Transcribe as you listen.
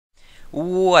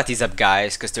What is up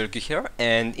guys, Castielq here,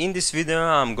 and in this video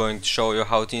I'm going to show you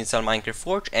how to install Minecraft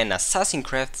Forge and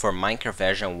AssassinCraft for Minecraft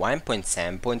version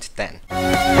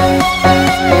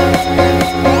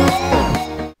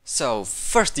 1.7.10. So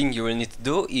first thing you will need to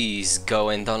do is go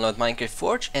and download Minecraft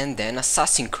Forge and then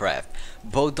AssassinCraft.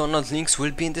 Both download links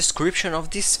will be in the description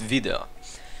of this video.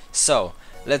 So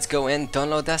let's go and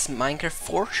download this Minecraft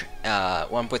Forge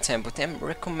 1.7.10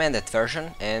 recommended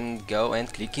version and go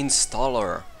and click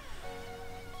installer.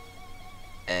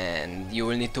 And you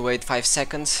will need to wait 5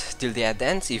 seconds till the ad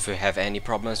ends. If you have any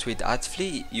problems with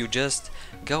AdFree, you just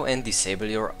go and disable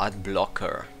your ad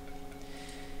blocker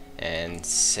and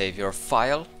save your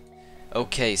file.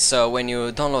 Okay, so when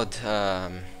you download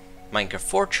Minecraft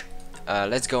Forge,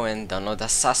 let's go and download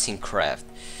AssassinCraft.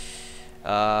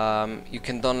 You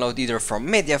can download either from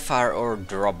Mediafire or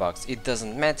Dropbox, it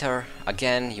doesn't matter.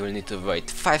 Again, you will need to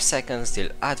wait 5 seconds till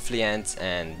AdFree ends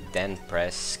and then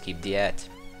press skip the ad.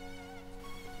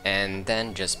 And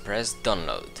then just press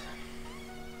download.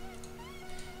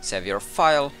 Save your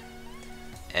file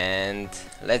and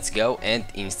let's go and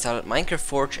install Minecraft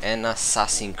Forge and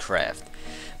AssassinCraft.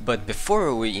 But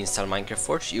before we install Minecraft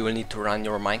Forge, you will need to run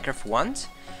your Minecraft once,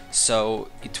 so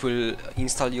it will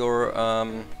install your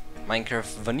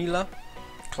Minecraft vanilla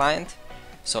client,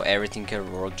 so everything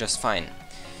can work just fine.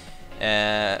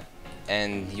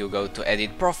 And you go to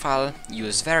edit profile,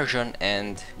 use version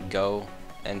and go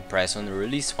and press on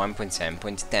release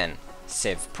 1.7.10.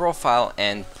 Save profile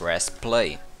and press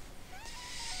play.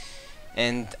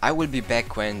 And I will be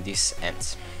back when this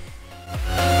ends.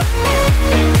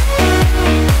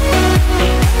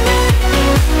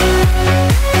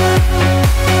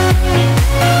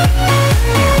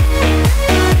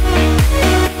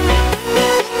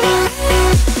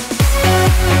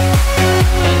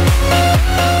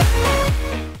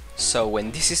 So when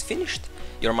this is finished,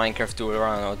 your Minecraft will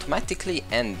run automatically,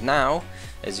 and now,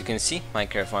 as you can see,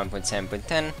 Minecraft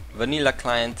 1.7.10, vanilla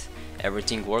client,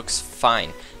 everything works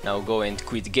fine. Now go and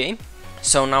quit game.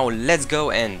 So now let's go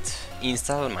and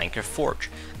install Minecraft Forge.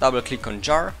 Double click on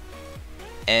jar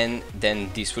and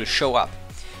then this will show up.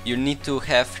 You need to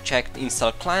have checked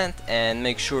install client and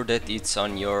make sure that it's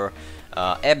on your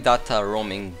app.data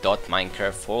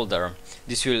roaming.minecraft folder.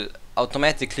 This will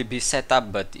automatically be set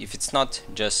up, but if it's not,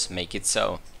 just make it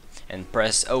so. And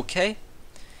press OK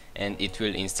and it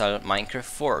will install Minecraft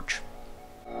Forge.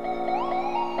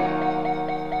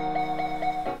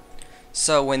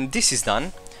 So when this is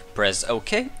done, press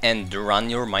OK and run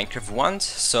your Minecraft once,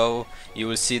 so you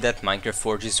will see that Minecraft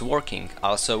Forge is working.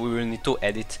 Also, we will need to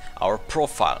edit our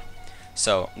profile.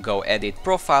 So go edit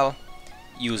profile,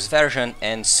 use version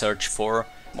and search for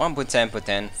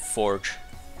 1.7.10 Forge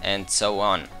and so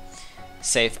on.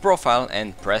 Save profile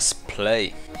and press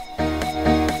play.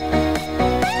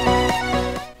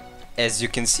 As you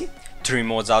can see, 3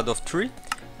 mods out of 3.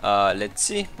 Let's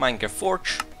see, Minecraft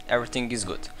Forge, everything is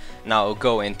good. Now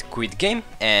go and quit game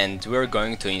and we're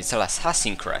going to install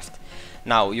AssassinCraft.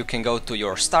 Now you can go to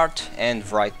your start and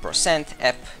write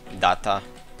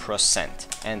 %app.data%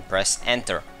 and press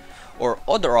enter. Or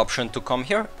other option to come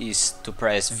here is to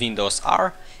press Windows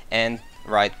R and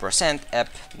write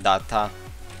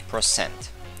 %app.data%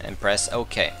 and press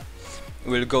OK.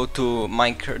 We'll go to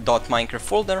 .minecraft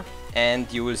folder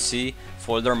and you will see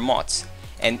folder mods,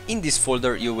 and in this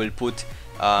folder you will put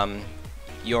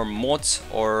your mods,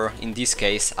 or in this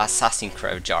case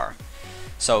AssassinCraft jar.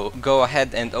 So go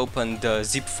ahead and open the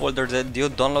zip folder that you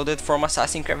downloaded from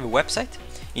AssassinCraft website.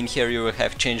 In here you will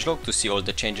have changelog to see all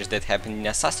the changes that happen in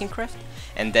AssassinCraft,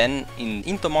 and then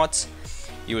into mods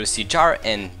you will see jar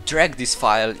and drag this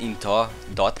file into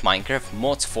 .minecraft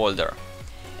mods folder.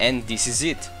 And this is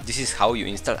it. This is how you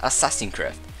install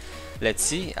AssassinCraft. Let's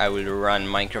see, I will run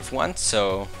Minecraft once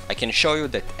so I can show you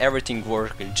that everything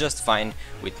works just fine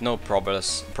with no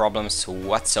problems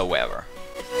whatsoever.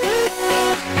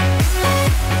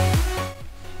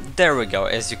 There we go,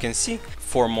 as you can see,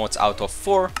 4 mods out of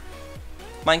 4,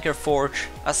 Minecraft Forge,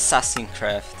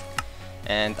 AssassinCraft,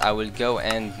 and I will go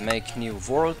and make new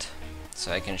world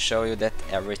so I can show you that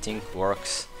everything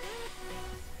works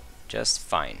just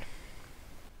fine.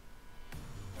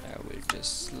 I will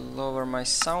just lower my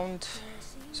sound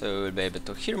so you will be able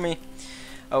to hear me.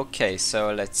 Okay,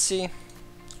 so let's see,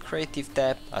 creative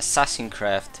tab,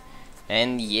 AssassinCraft,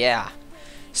 and yeah,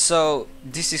 so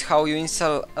this is how you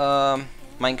install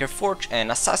Minecraft Forge and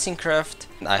AssassinCraft.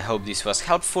 I hope this was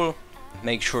helpful.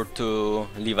 Make sure to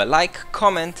leave a like,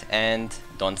 comment and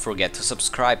don't forget to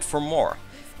subscribe for more.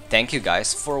 Thank you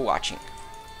guys for watching.